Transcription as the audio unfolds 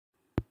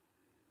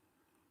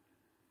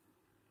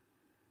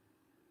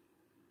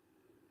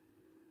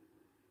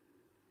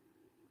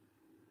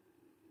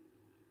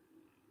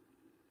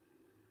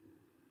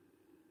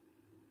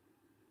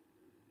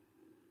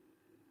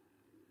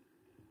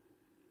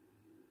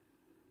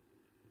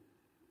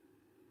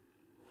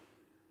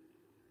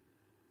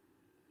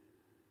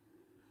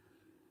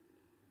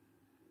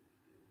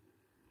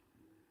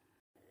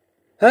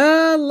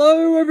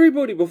Hello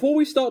everybody, before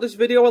we start this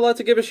video I'd like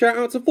to give a shout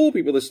out to 4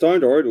 people this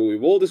time. Alright,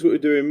 we've all this we're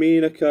doing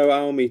Minako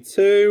Aomi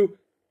 2,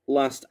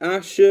 Last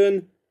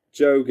Ashen,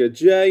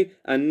 JogaJay,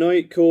 and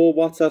Nightcore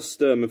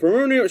Wattesturm. And from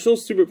everyone here at SHOUTOUT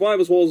Super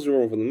as well as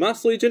everyone from the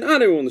Mass Legion and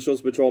everyone on the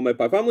SHOUTOUT Patrol made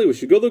by family,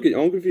 wish you good luck at your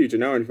own future.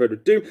 Now without further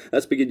ado,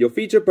 let's begin your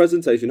feature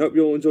presentation. Hope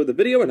you all enjoyed the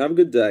video and have a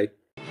good day.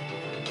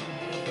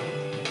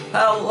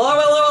 Hello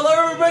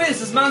everybody,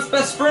 this is Man's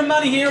Best Friend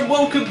Manny here, and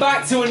welcome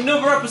back to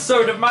another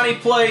episode of Manny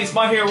Plays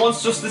My Hero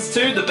Wants Justice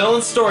 2, the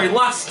villain story.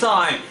 Last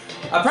time,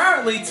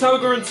 apparently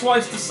Toga and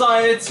Twice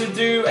decided to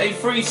do a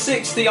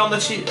 360 on the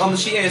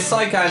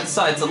Chisaki and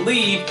decided to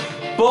leave,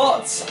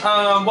 but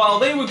while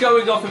they were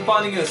going off and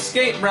finding an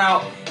escape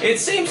route, it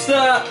seems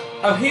that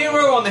a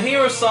hero on the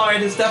hero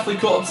side has definitely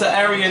caught up to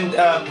Eri and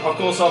of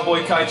course our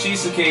boy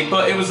Chisaki,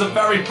 but it was a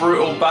very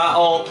brutal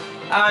battle.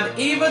 And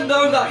even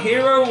though that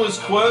hero was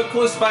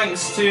quirkless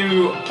thanks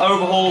to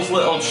Overhaul's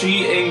little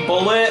cheating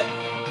bullet,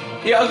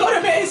 yeah, I gotta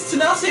admit his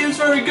tenacity was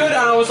very good, and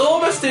I was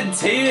almost in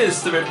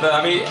tears, to be fair.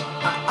 I mean,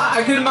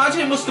 I can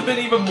imagine it must have been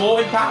even more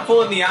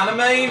impactful in the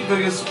anime,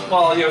 because,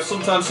 well, you know,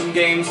 sometimes some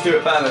games do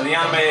it better than the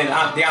anime,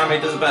 and the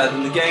anime does it better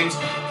than the games,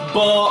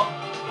 but,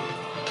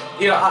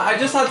 you know, I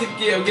just had to,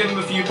 you know, give him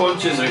a few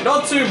punches,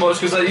 not too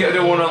much, because I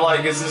don't want to,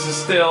 like, this is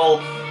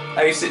still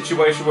a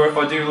situation where if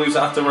I do lose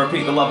I have to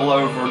repeat the level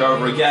over and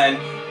over again,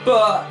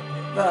 but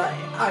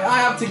I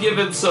have to give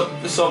him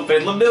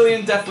something.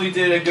 Lemillion definitely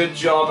did a good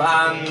job,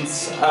 and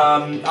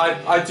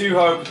I do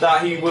hope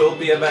that he will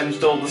be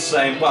avenged all the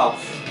same. Well,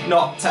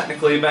 not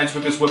technically avenged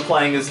because we're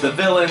playing as the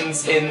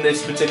villains in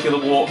this particular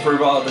walkthrough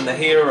rather than the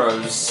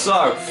heroes.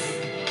 So,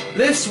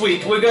 this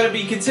week we're going to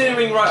be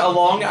continuing right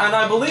along, and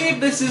I believe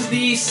this is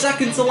the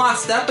second to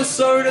last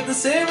episode of the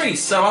series.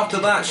 So after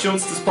that,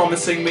 Shunster's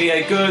promising me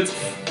a good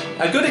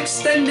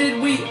extended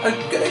week, a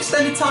good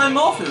extended time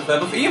off,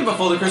 even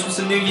before the Christmas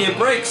and New Year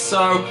break.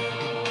 So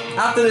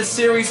after this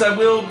series, I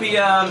will be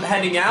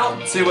heading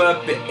out to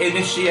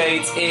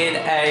initiate in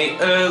a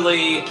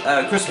early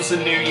Christmas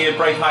and New Year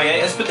break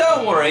hiatus. But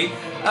don't worry,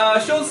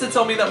 Shunster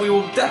told me that we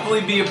will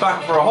definitely be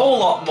back for a whole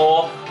lot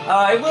more.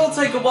 It will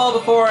take a while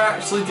before I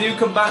actually do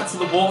come back to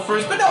the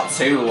walkthroughs, but not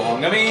too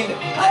long. I mean,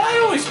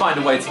 I always find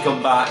a way to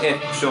come back if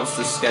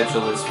Shunster's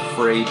schedule is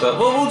free, but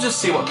we'll just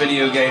see what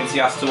video games he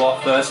has to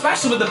offer,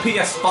 especially with the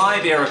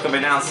PS5 era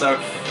coming out, so,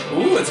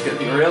 ooh, it's going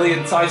to be really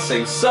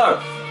enticing.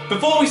 So,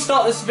 before we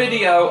start this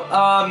video,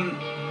 now,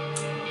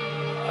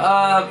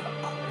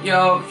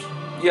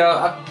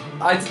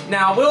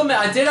 I will admit,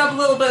 I did have a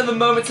little bit of a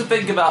moment to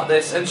think about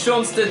this, and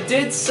Shunster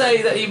did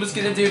say that he was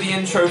going to do the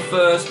intro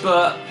first,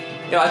 but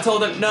you know, I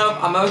told him, no,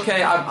 I'm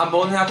okay, I'm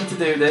more than happy to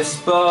do this,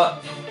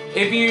 but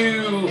if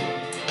you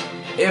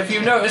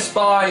notice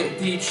by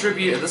the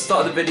tribute at the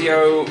start of the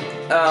video,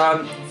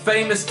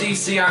 famous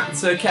DC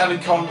actor Kevin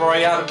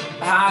Conroy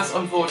has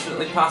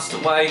unfortunately passed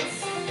away,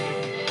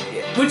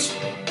 which,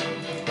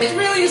 it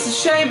really is a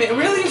shame,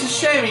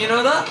 you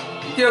know,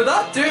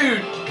 that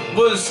dude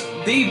was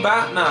the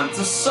Batman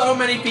to so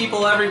many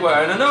people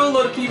everywhere, and I know a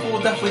lot of people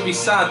will definitely be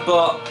sad,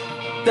 but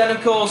then,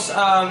 of course,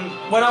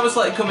 when I was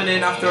like coming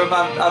in after I've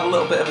had a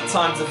little bit of a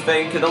time to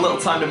think and a little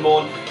time to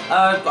mourn,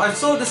 I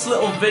saw this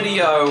little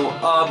video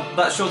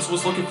that Schultz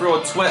was looking through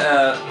on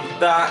Twitter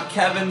that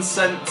Kevin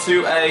sent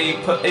to a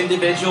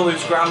individual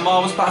whose grandma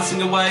was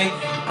passing away,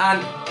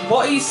 and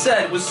what he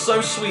said was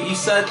so sweet. He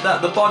said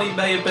that the body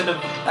may have been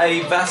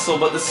a vessel,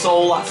 but the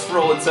soul lasts for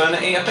all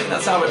eternity. I think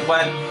that's how it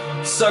went.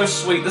 So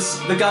sweet.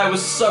 The guy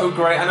was so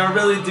great, and I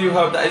really do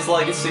hope that his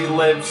legacy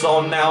lives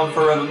on now and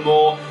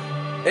forevermore.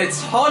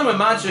 It's hard to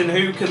imagine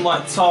who can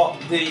like top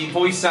the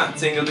voice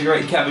acting of the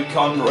great Kevin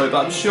Conroy,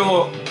 but I'm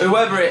sure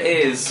whoever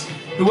is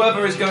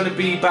going to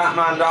be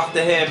Batman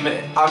after him,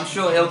 I'm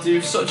sure he'll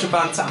do such a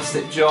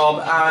fantastic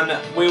job, and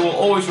we will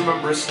always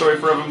remember his story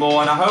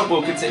forevermore, and I hope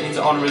we'll continue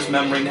to honour his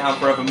memory now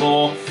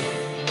forevermore.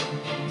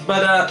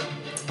 But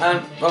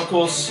and of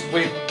course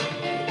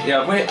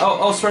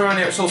also around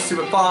here at SHOUTOUT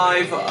Super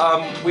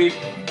 5, we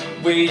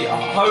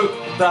hope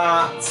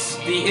that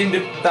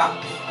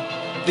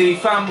the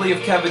family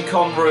of Kevin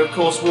Conroy, of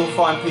course, will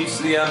find peace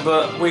to the end,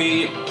 but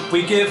we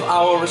give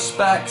our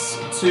respects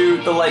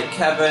to the late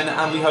Kevin,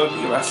 and we hope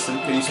he rests in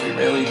peace, we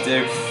really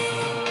do.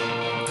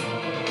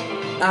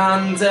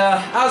 And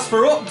as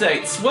for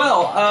updates,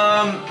 well,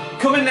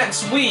 coming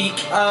next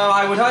week,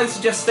 I would highly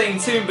suggest staying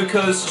tuned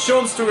because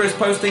Shunster is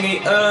posting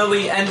an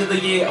early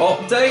end-of-the-year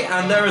update,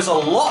 and there is a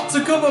lot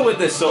to cover with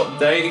this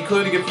update,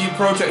 including a few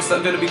projects that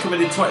are going to be coming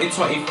in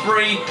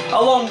 2023,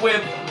 along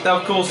with,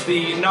 of course,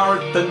 the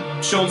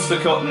Shunster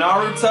cut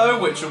Naruto,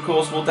 which, of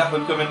course, will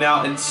definitely be coming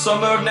out in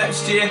summer of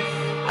next year,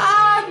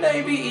 and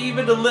maybe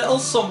even a little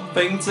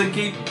something to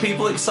keep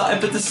people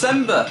excited for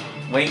December.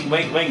 Wink,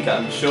 wink, wink,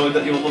 I'm sure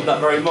that you'll love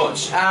that very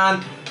much.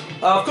 And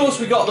of course,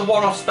 we got the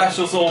one-off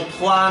specials all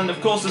planned.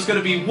 Of course, there's going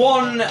to be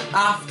one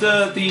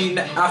after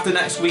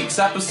next week's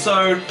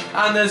episode,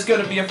 and there's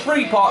going to be a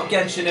 3-part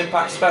Genshin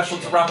Impact special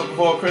to wrap up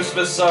before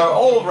Christmas. So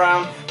all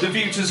around, the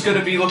future's going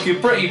to be looking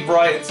pretty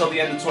bright until the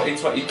end of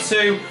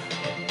 2022.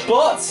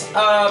 But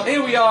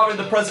here we are in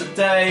the present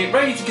day,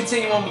 ready to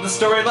continue on with the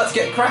story. Let's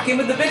get cracking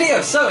with the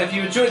video. So if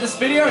you enjoyed this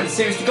video and the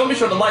series to come, be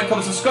sure to like,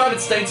 comment, subscribe, and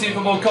stay tuned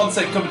for more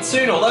content coming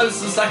soon. Although this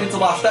is the second to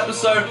last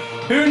episode,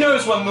 who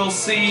knows when we'll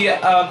see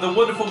the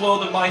wonderful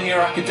world of My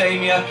Hero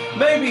Academia.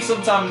 Maybe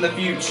sometime in the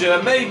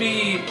future,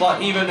 maybe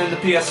like even in the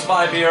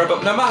PS5 era.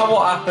 But no matter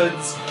what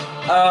happens,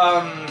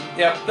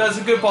 yeah, there's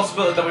a good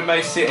possibility that we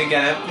may see it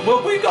again.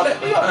 Well, we got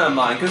it in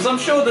mind, because I'm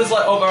sure there's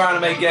like other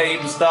anime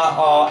games that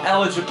are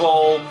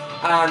eligible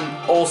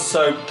and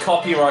also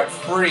copyright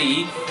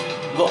free.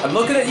 Look, I'm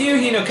looking at you,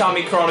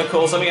 Hinokami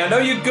Chronicles. I mean, I know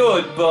you're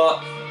good,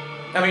 but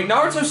I mean,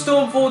 Naruto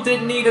Stormfall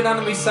did need an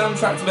anime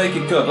soundtrack to make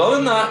it good. But other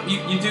than that,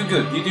 you do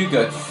good. You do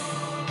good.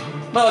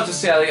 Well, I'll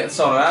just see how they get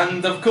on.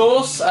 And of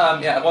course,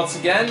 yeah, once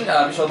again,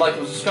 be sure to like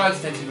and subscribe.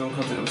 Stay tuned for more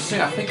content soon.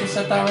 I think I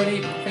said that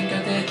already. I think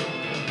I did.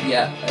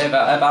 Yeah, if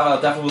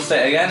I definitely will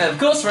say it again. And of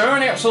course, for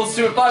any episodes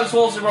to it, Vibes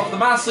Walls, Rock the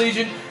Mass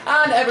Legion,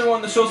 and everyone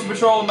in the Shorty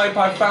Patrol and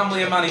Magpie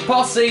family and Manny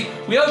Posse.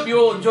 We hope you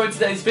all enjoyed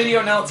today's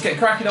video. Now let's get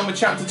cracking on with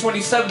chapter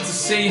 27 to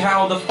see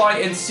how the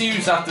fight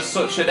ensues after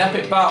such an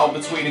epic battle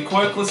between a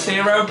quirkless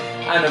hero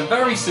and a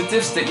very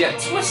sadistic yet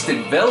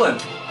twisted villain.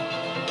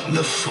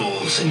 The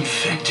fools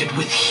infected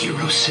with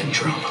hero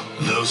syndrome.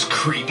 Those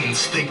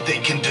cretins think they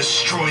can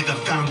destroy the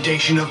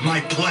foundation of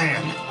my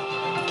plan.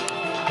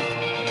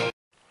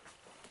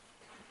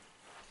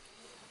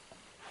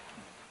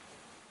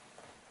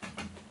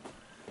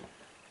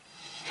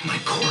 My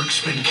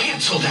quirk's been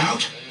cancelled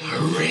out.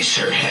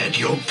 Eraserhead,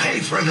 you'll pay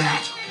for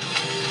that.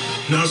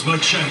 Now's my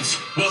chance,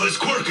 while his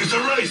quirk is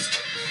erased.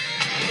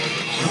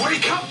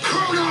 Wake up,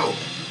 Chrono!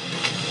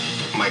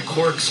 My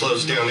quirk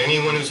slows down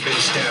anyone who's been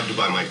stabbed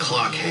by my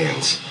clock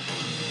hands.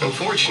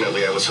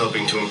 Unfortunately, I was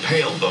hoping to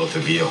impale both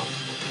of you.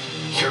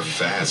 You're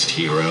fast,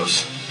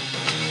 heroes.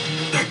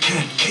 I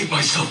can't keep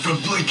myself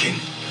from blinking.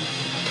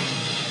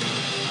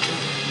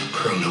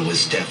 Chrono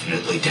was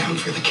definitely down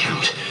for the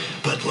count,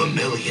 but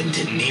Lemillion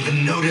didn't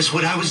even notice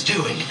what I was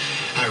doing.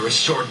 I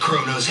restored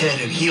Chrono's head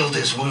and healed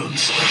his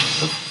wounds.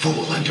 The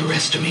fool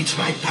underestimates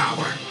my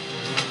power.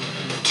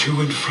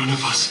 Two in front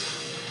of us,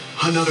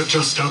 another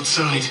just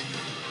outside.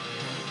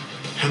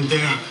 And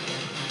there,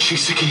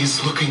 Chisaki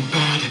is looking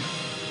bad.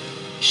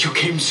 You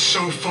came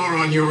so far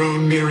on your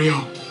own,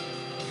 Mirio.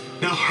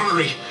 Now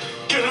hurry,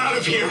 get out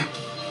of here!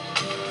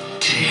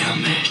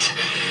 Damn it,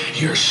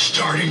 you're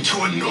starting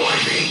to annoy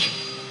me.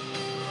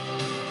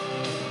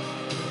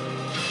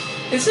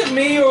 Is it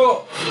me,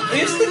 or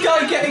is the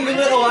guy getting a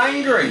little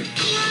angry?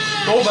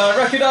 Oh man, I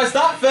recognise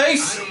that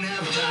face! I don't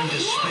have time to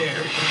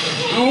spare.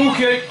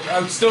 Okay,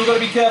 I've still got to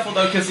be careful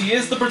though, because he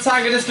is the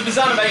protagonist of his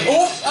anime.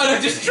 Oh, and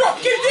I just drop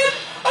kicked him!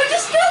 I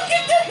just drop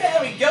kicked him!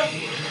 There we go!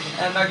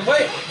 And I can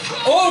wait.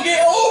 Oh, okay,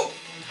 oh!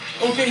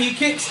 Okay, he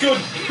kicks good.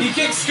 He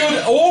kicks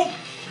good. Oh!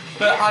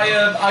 But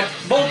I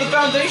mold the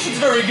foundations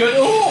very good.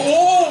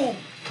 Oh,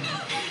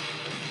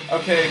 oh!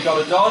 Okay,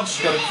 gotta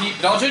dodge, gotta keep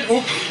dodging.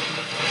 Oh!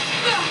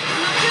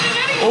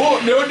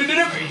 Oh, no.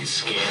 Are you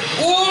scared?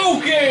 Oh,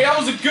 okay, that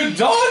was a good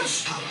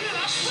dodge.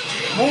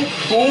 Boom,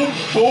 boom,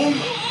 boom.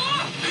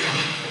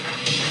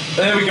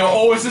 There we go.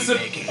 Oh, is this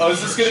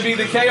going to be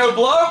the KO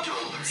blow?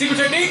 Secret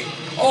technique?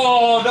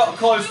 Oh, not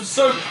close. We're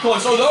so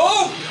close. Oh,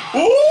 no.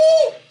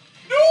 Oh,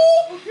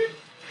 no. Okay.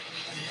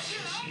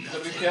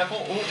 Gotta be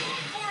careful. Oh.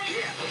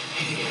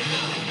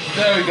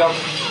 There we go.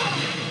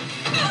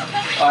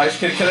 Alright,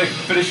 can I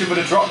finish him with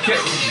a drop kick?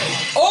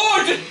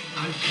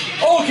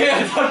 Oh, okay,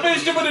 I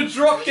finished him with a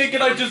drop kick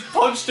and I just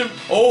punched him.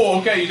 Oh,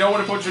 okay, you don't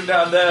want to punch him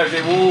down there.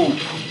 Okay, woo.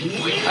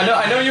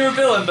 I know you're a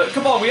villain, but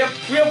come on, we have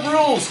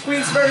rules.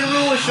 Queen's very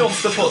rule, as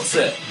Shulster puts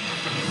it.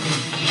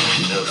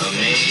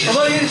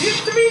 Although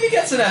he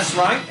gets an S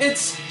rank,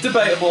 it's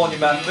debatable on your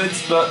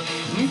methods, but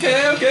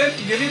okay, I'll give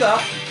you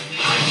that.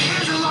 I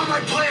can't allow my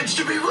plans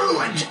to be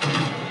ruined.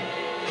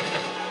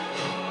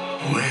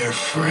 We're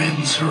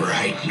friends,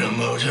 right,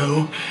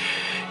 Nomoto?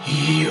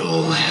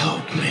 You'll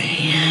help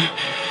me.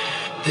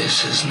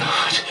 This is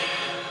not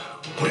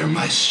where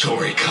my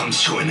story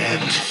comes to an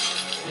end.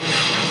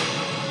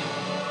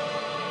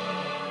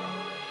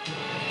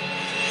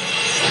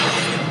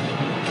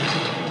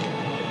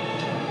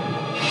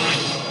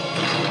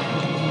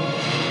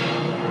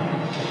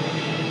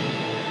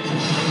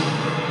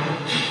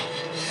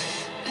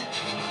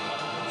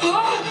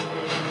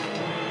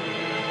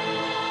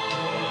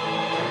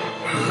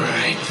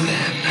 Right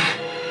then,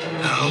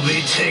 I'll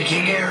be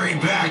taking Eri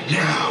back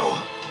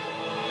now.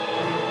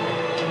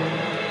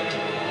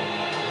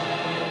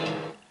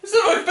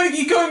 I think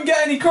he couldn't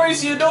get any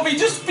crazier enough. He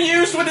just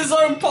fused with his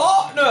own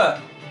partner.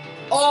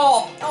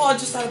 Oh, I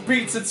just had a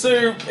pizza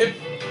too.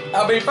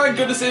 I mean, thank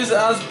goodness it isn't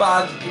as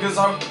bad because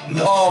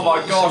oh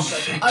my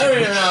gosh, I don't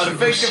even know how to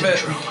think of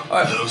it.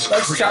 Right,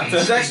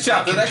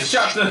 next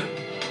chapter.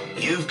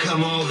 You've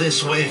come all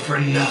this way for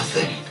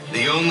nothing.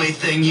 The only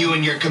thing you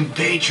and your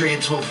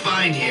compatriots will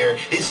find here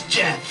is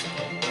death.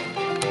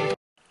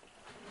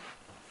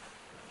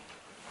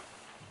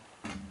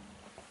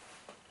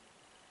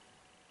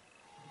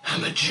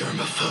 I'm a a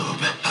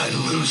germaphobe. I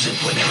lose it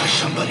whenever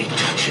somebody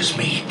touches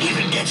me,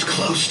 even gets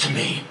close to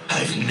me.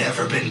 I've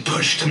never been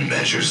pushed to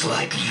measures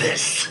like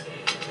this.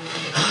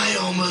 I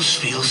almost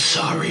feel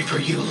sorry for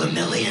you,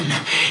 Lemillion.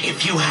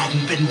 If you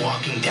hadn't been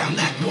walking down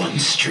that one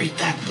street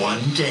that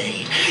one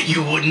day,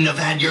 you wouldn't have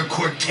had your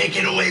quirk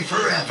taken away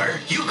forever.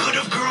 You could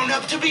have grown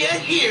up to be a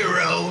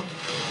hero.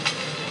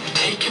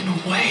 Taken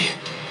away?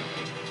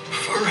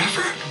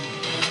 Forever?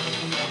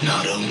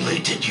 Not only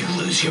did you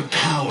lose your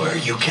power,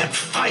 you kept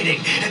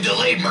fighting and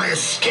delayed my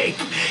escape.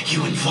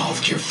 You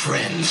involved your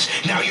friends.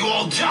 Now you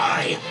all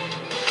die.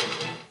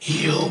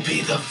 You'll be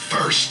the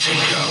first to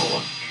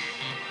go.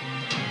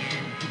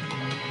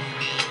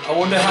 I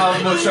wonder how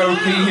much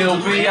OP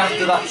he'll be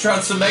after that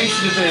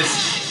transformation of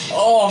his.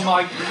 Oh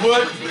my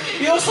word.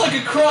 He looks like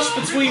a cross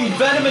between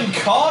Venom and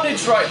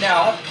Carnage right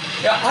now.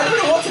 Yeah, I don't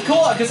know what to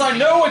call it, because I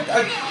know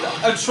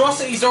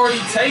atrocity's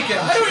already taken.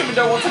 I don't even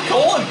know what to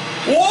call him.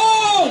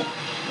 Whoa!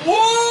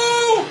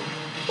 Whoa!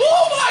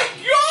 Oh my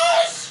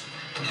gosh!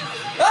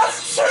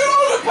 That's too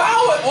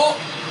overpowered!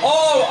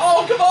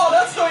 Oh, come on,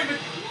 that's not even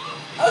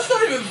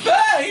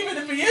fair, even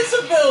if he is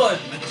a villain!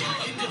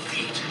 Attack and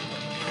defeat.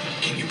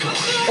 Can you go?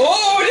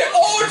 Oh,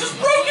 it just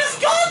broke his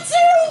gun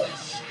too!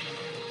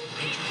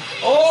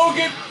 Oh,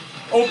 good.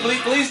 Oh,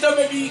 please don't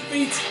make me eat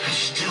feet.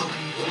 Still.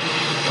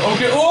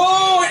 Okay,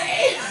 oh,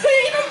 it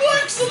even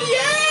works in the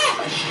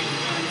air!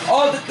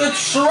 Oh, the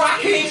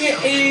tracking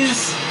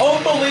is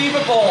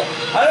unbelievable.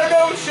 I don't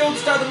know if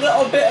Schultz had a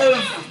little bit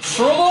of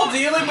trouble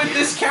dealing with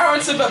this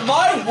character, but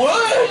my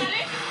word!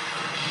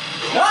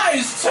 That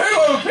is too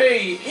OP,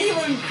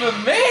 even for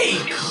me!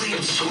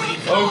 Clean sweep.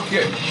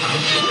 Okay.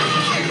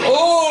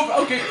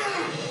 Oh, okay.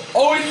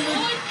 Oh,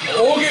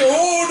 okay,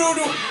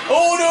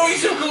 oh no,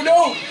 Izuku,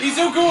 no!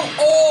 Izuku,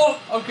 oh,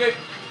 okay.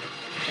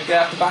 Okay,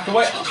 I have to back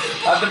away.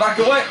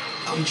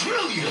 I'll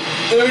drill you.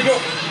 There we go.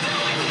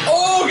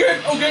 Oh, okay.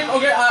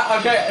 Okay,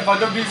 if I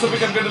don't do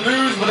something, I'm gonna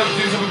lose. If I don't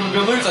do something, I'm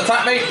gonna lose.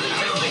 Attack me.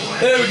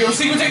 There we go.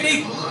 Secret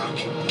technique.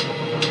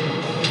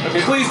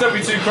 Okay, please don't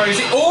be too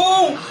crazy.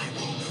 Oh! I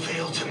won't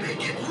fail to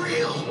make it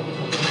real.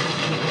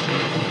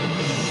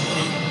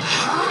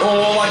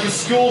 Oh, like a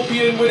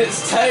scorpion with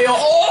its tail.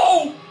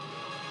 Oh!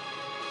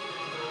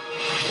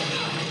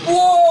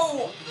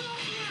 Whoa!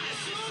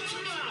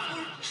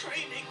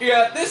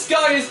 Yeah, this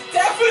guy is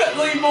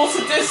definitely more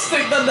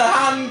sadistic than the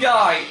hand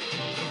guy.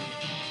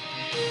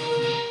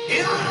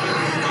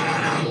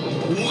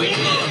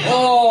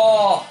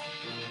 Oh!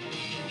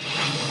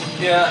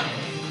 Yeah,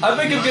 I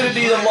think I'm gonna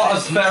need a lot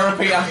of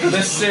therapy after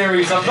this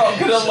series, I'm not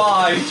gonna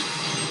lie.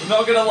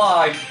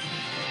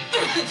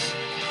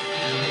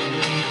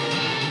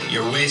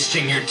 You're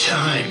wasting your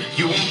time.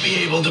 You won't be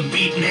able to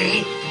beat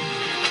me.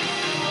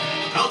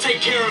 I'll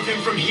take care of him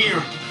from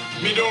here.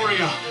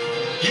 Midoriya,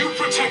 you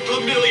protect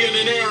Lemillion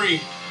and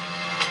Eri.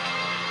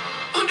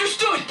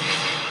 Understood!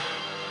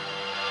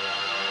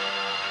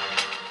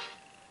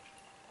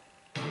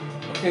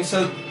 Okay,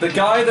 so the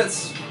guy that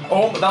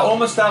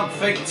almost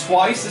outfaked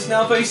twice is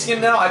now facing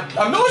him now.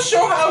 I'm not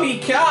sure how he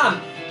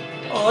can.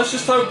 Well, let's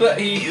just hope that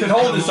he can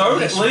hold his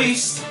own at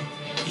least.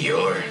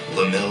 You're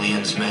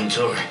Lemillion's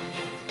mentor.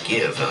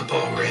 Give up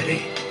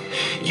already.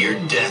 Your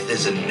death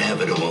is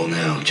inevitable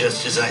now,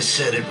 just as I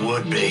said it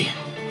would be.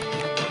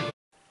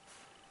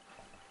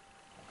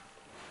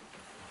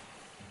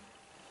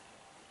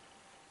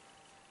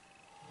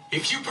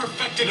 If you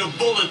perfected a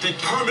bullet that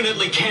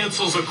permanently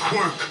cancels a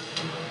quirk,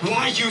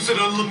 why use it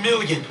on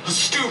Lemillion, a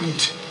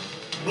student?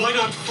 Why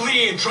not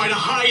flee and try to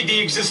hide the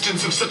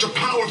existence of such a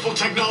powerful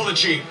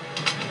technology?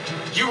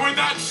 You were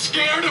that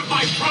scared of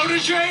my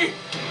protege?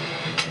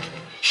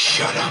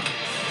 Shut up.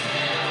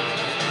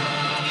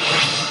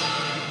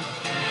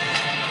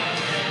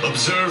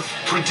 Observe,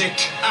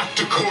 predict, act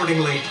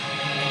accordingly.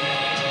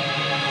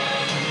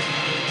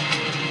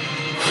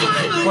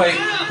 Wait,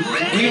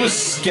 he was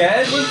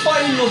scared when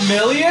fighting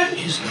Lemillion?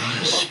 He's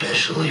not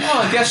especially. Oh,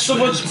 I guess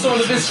someone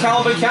of this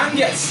caliber can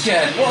get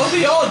scared. What are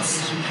the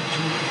odds?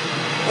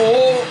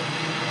 Oh,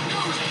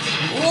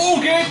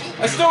 okay.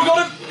 I still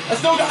got him.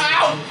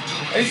 Ow!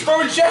 And he's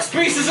throwing chest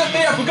pieces at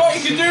me. I forgot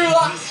you could do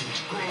that.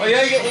 Oh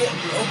yeah,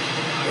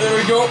 there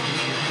we go.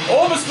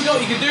 Almost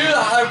forgot you could do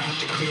that.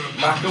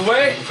 Back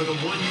away.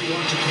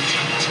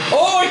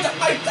 Oh,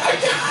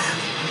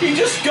 he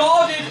just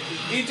guarded.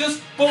 He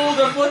just pulled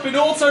a flipping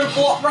auto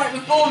block right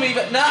before me,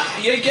 but nah,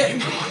 he ain't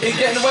getting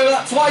away with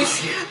that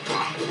twice.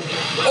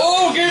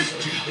 Oh, good.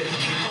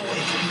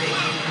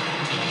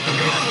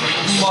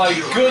 My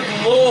good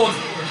lord.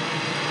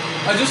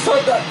 I just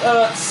hope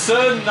that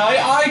Sir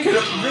Nighteye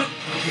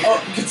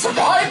could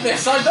survive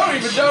this. I don't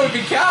even know if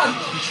he can.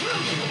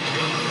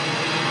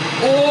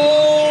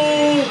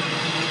 Oh!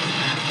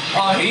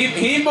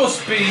 He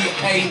must be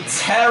a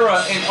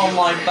terror in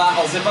online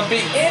battles. If I'm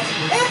being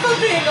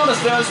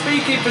honest, and I'm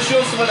speaking for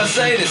sure when I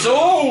say this.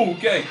 Oh,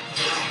 okay.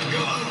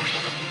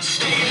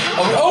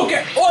 Oh,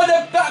 okay. Oh,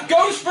 that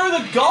goes through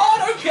the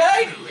guard.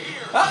 Okay.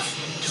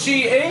 That's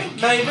cheating,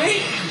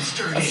 maybe.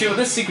 Let's see what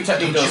this secret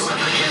technique does.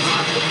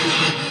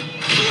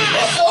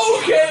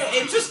 Okay,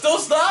 it just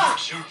does that.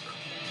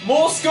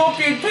 More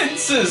scorpion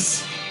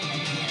pincers!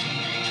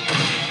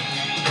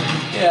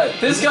 Yeah,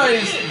 this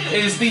guy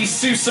is the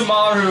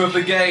Susumaru of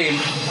the game.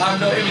 I'm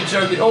not even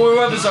joking. Or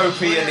whoever's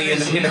OP in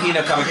the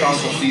Hinokami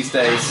Chronicles these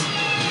days.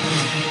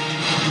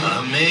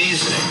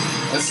 Amazing.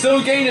 And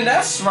still gaining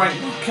S rank.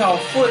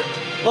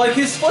 Like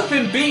his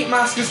flipping beat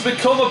mask has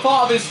become a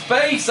part of his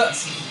face.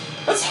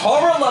 That's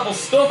horror level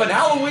stuff. And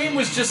Halloween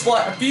was just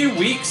like a few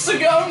weeks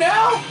ago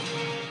now.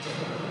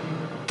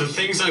 The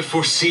things I've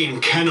foreseen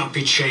cannot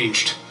be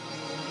changed.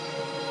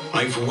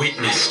 I've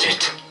witnessed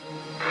it.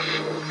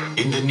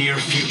 In the near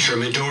future,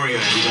 Midoriya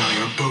and I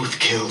are both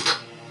killed.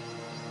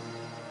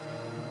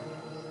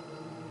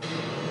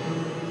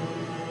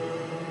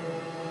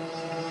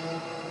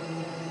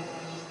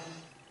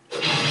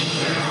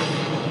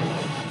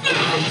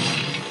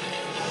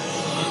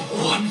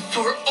 One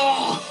for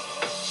all.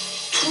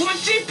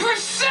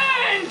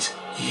 20%!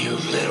 You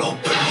little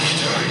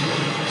bastard.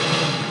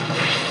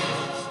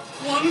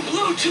 One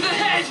blow to the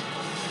head.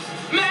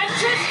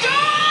 Manchester!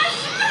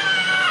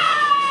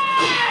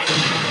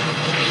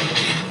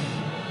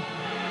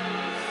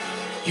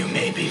 You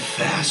may be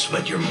fast,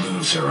 but your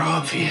moves are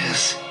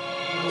obvious.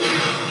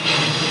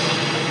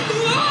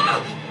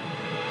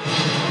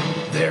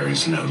 There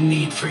is no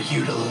need for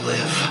you to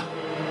live.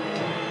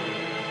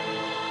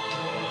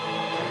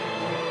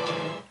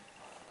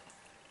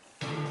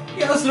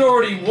 He hasn't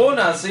already won,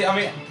 has he? I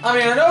mean,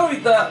 I know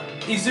that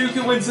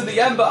Izuku wins at the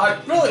end, but I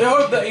really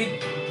hope that he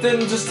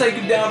didn't just take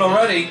him down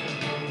already.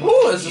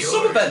 Ooh, there's a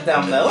sub event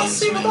down there. Let's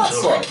see what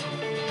that's like.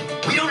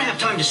 We don't have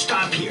time to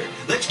stop here.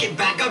 Let's get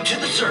back up to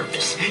the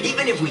surface,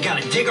 even if we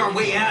gotta dig our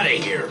way out of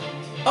here.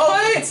 Oh,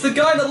 hey, it's the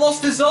guy that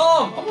lost his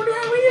arm. I wonder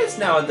how he is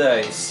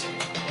nowadays.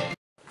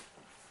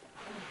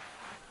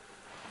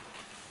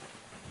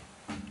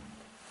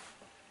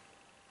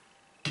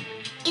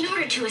 In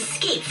order to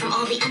escape from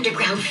all the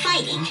underground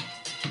fighting,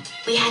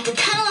 we had to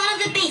tunnel out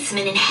of the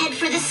basement and head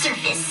for the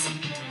surface.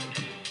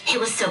 It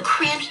was so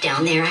cramped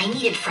down there, I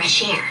needed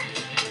fresh air.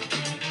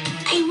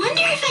 I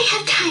wonder if I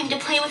have time to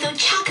play with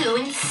Ochako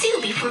and Sue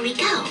before we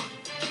go.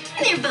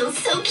 They're both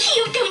so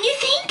cute, don't you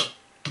think?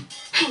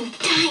 I'm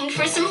dying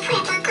for some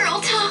proper girl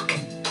talk.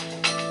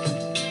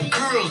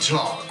 Girl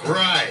talk,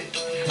 right.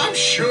 I'm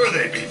sure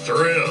they'd be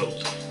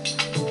thrilled.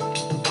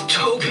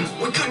 Toga,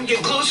 we couldn't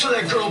get close to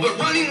that girl, but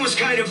running was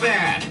kind of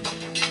bad.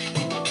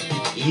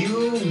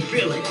 You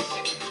villains!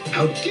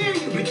 How dare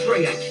you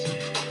betray us!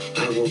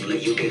 I won't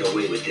let you get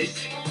away with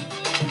this.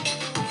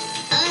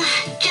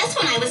 Just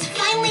when I was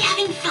finally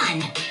having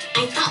fun,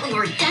 I thought we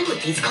were done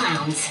with these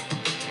clowns.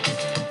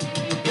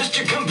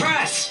 Mr.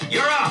 Compress,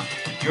 you're up.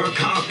 You're a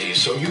copy,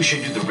 so you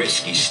should do the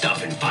risky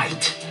stuff and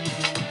fight.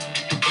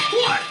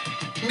 What?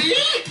 Me?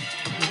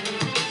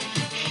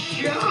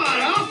 Shut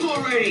up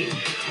already!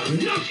 I'll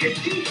knock your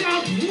teeth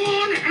out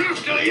one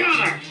after the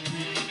other!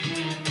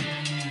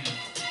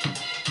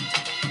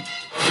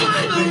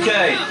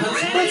 Okay,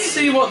 let's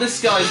see what this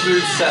guy's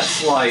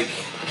moveset's like.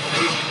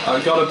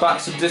 I've got to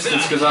back some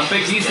distance because I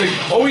think he's the...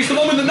 Oh, he's the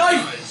one with the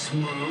knife!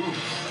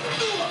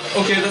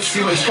 Okay, let's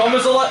see what his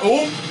combos are like.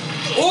 Oh!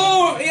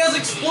 Oh! He has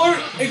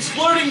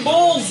exploding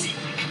balls!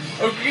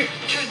 Okay.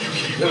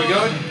 There we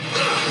go.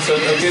 So,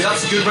 okay,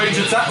 that's a good range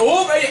attack.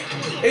 Oh!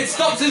 It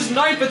stops his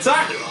knife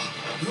attack!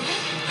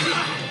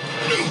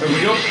 There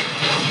we go.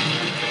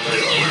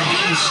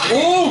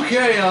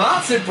 Okay, now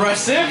that's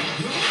impressive.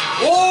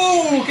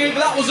 Oh! Okay, but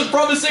that wasn't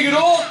promising at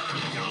all.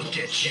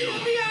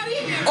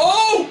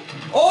 Oh!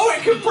 Oh,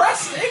 it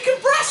compressed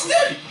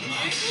him!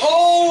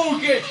 Oh,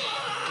 okay.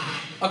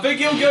 I think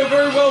he'll go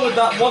very well with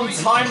that one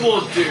Time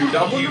Lord dude.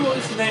 I wonder what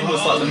his name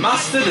was, like the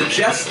Master, the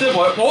Jester.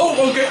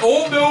 Oh, okay.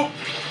 Oh, no.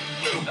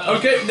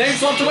 Okay, names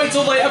will have to wait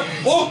till later.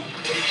 Oh!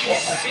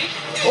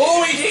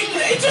 Oh, he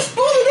just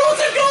pulled an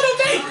auto-gun on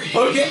me!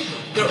 Okay.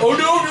 Oh,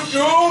 no.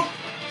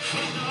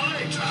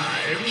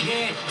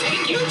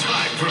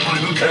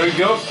 There we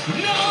go.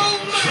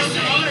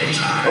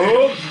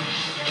 Oh.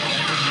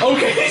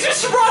 Okay, he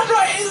just ran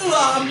right into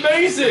that.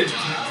 Amazing.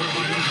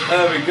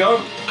 There we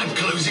go. I'm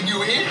closing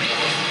you in.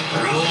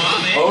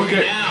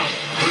 Okay.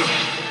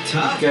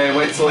 Okay,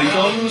 wait till he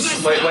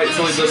comes. Wait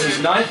till he does his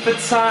knife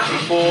attack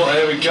before.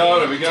 There we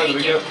go. And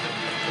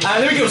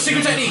there we go.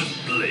 Secret technique.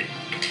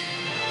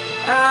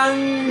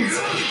 And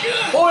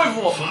au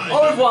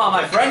revoir,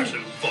 my friend.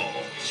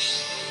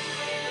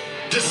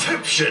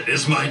 Deception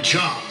is my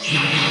job.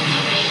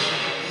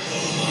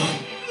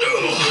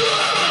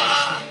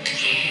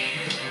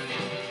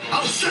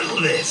 I'll settle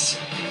this.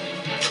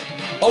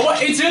 Oh, what?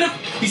 He's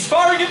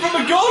firing it from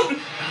a gun.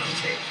 I'll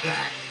take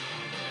that.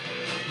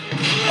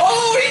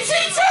 Oh, he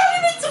turned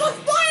it into a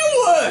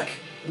firework.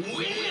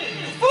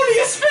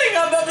 Funniest thing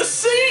I've ever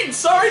seen.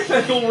 Sorry,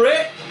 Pickle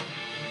Rick.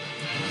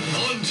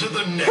 On to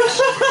the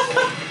next.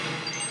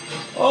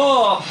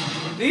 Oh,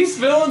 these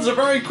villains are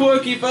very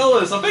quirky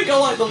fellas. I think I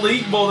like the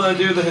League more than I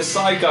do the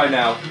Hisakai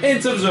now, in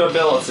terms of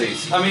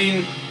abilities. I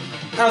mean,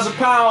 as a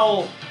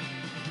pal,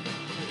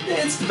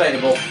 it's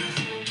debatable.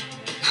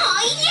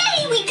 Oh,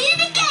 yay! We did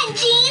it again,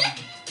 Gene!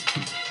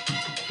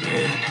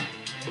 Man,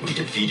 We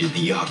defeated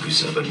the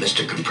Yakuza, but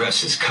Mr.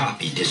 Compress's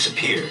copy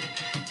disappeared.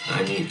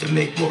 I need to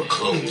make more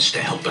clones to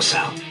help us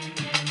out.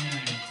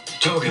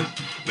 Toga,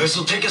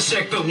 this'll take a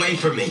sec, but wait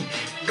for me.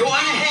 Go on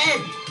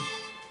ahead!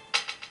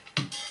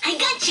 I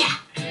gotcha!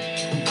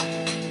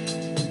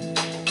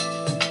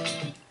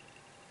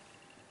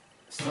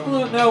 Still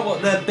don't know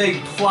what their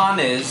big plan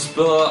is,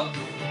 but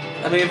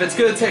I mean, if it's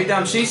gonna take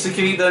down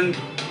Chisaki, then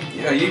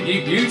yeah,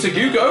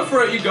 you go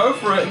for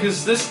it,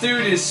 because this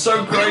dude is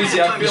so crazy.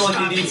 I feel like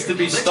he needs to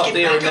be stopped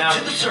here and now.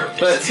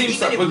 But it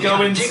seems like we're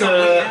going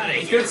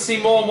to see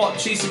more on what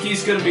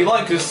Chisaki's going to be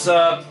like, because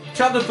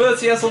Chapter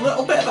 30 has a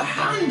little bit of a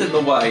hand in the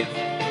way.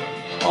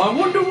 I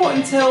wonder what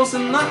entails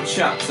in that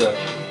chapter.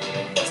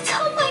 It's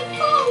on my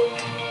phone!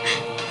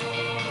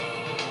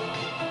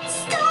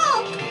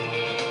 Stop!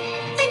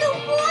 I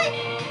don't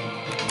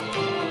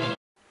want...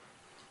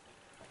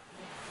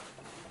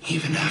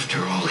 Even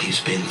after all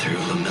he's been through,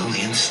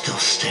 Lemillion's still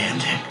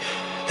standing.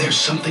 There's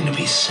something to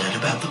be said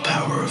about the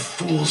power of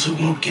fools who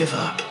won't give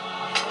up.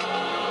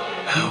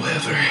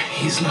 However,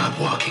 he's not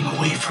walking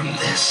away from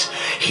this.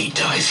 He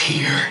dies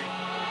here.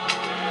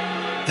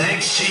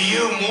 Thanks to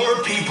you,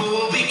 more people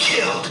will be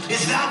killed.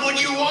 Is that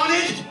what you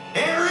wanted,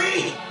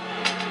 Harry?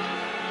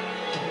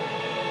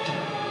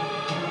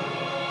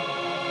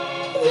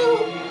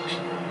 No.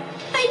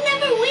 I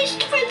never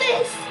wished for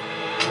this.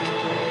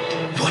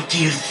 What do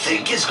you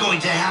think is going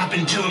to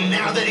happen to him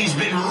now that he's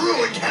been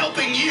ruined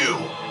helping you?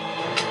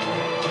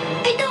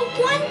 I don't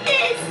want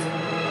this.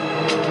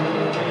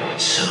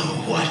 So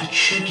what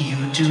should you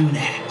do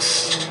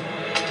next?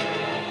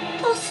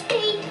 I'll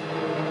stay.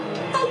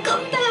 I'll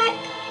come back.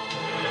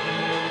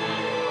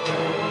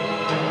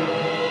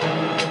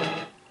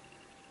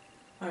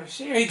 Oh,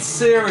 she ain't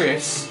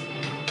serious.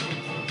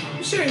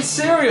 She ain't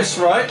serious,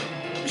 right?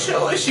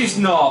 Surely she's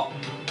not.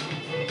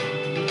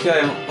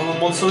 Okay,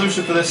 one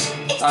solution for this.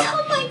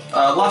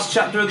 Last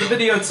chapter of the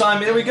video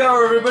time. Here we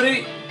go,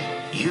 everybody.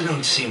 You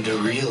don't seem to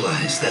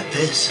realize that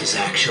this is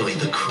actually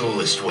the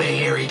cruelest way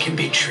Harry can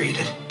be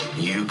treated.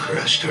 You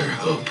crushed her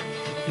hope.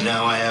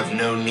 Now I have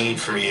no need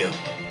for you.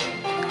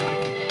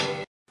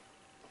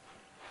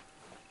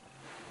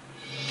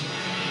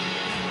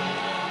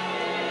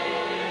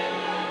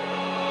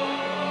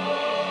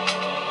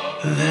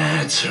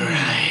 That's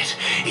right.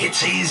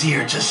 It's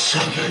easier to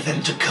suffer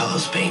than to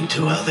cause pain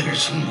to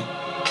others.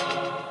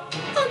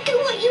 I'll do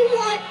what you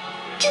want.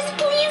 Just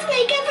please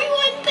make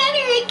everyone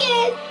better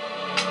again.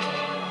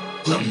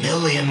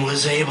 Lemillion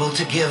was able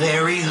to give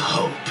Harry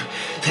hope.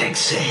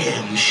 Thanks to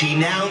him, she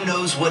now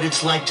knows what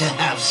it's like to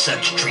have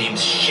such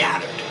dreams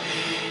shattered.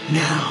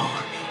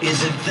 Now,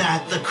 isn't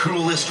that the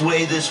cruelest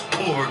way this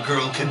poor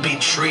girl could be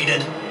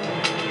treated?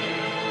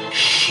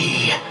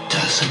 She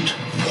doesn't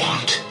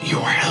want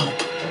your help.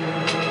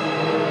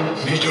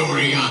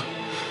 Midoriya,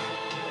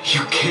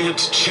 you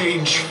can't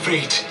change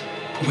fate.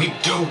 We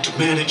don't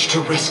manage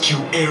to rescue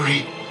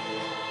Eri.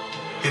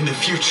 In the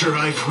future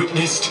I've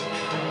witnessed,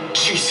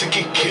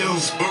 Chisaki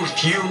kills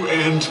both you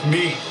and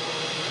me.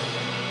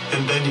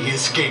 And then he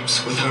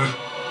escapes with her.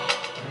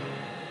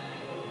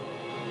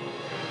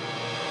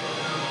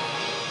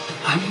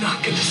 I'm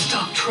not gonna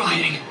stop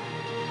trying.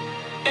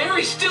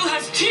 Eri still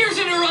has tears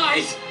in her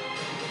eyes.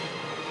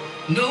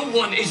 No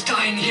one is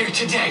dying here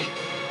today.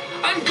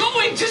 I'm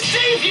going to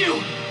save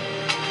you!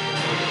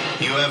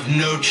 You have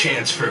no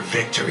chance for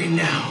victory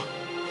now.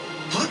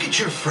 Look at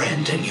your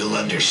friend and you'll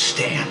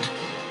understand.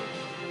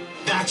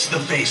 That's the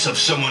face of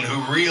someone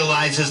who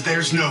realizes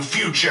there's no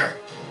future.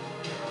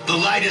 The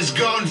light is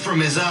gone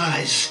from his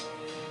eyes.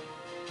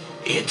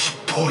 It's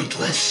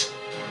pointless.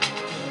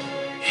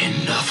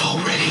 Enough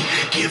already.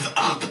 Give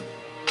up.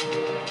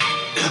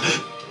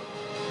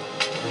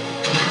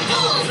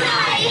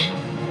 Bullseye!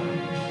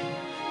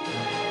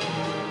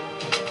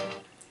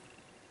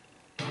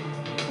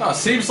 Oh,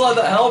 seems like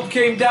that help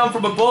came down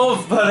from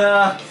above,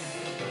 but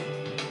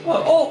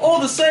well,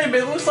 all the same,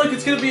 it looks like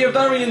it's going to be a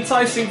very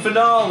enticing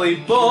finale.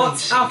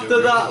 But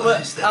after that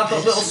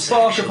little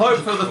spark of hope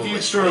for the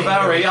future of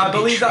Eri, I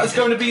believe that is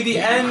going to be the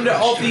end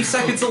of the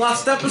second to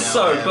last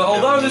episode. But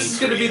although this is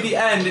going to be the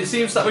end, it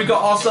seems that we've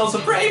got ourselves a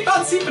pretty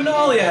fancy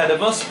finale ahead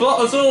of us.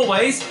 But as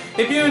always,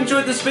 if you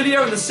enjoyed this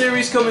video and the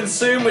series coming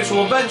soon, which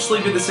will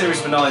eventually be the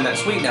series finale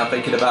next week now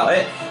thinking about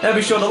it, then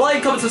be sure to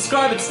like, comment,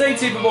 subscribe and stay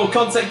tuned for more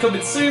content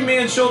coming soon. Me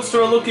and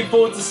Shortster are looking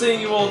forward to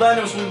seeing you all then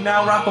as we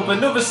now wrap up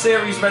another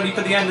series ready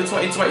for the end of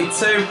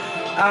 2022.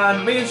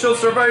 And me and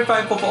Shortster are very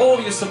thankful for all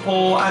of your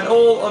support and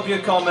all of your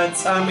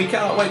comments, and we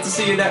cannot wait to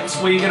see you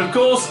next week. And of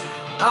course,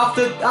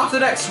 after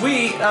next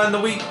week and the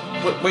week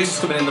which is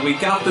coming in the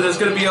week after, there's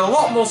going to be a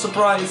lot more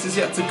surprises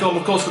yet to come,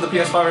 of course, for the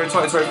PS5 in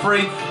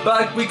 2023.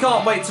 But we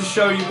can't wait to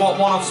show you what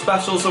one-off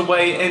specials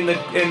await in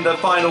the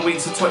final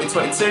weeks of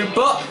 2022.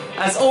 But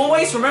as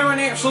always, remember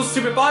any actual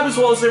stupid vibe, as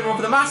well as everyone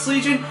for the Mass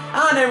Legion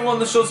and everyone on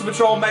the Shorts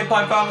Patrol,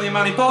 Maypie family, and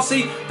Manny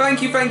Posse.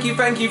 Thank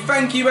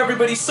you,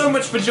 everybody, so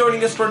much for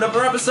joining us for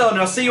another episode. And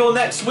I'll see you all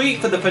next week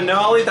for the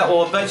finale that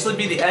will eventually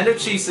be the end of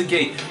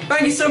Chisaki.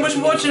 Thank you so much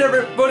for watching,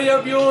 everybody.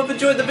 Hope you all have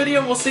enjoyed the video,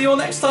 and we'll see you all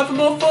next time for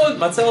more fun.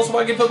 My tail's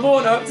wagging for more,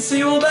 and I hope to see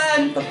you all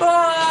then. Bye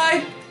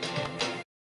bye.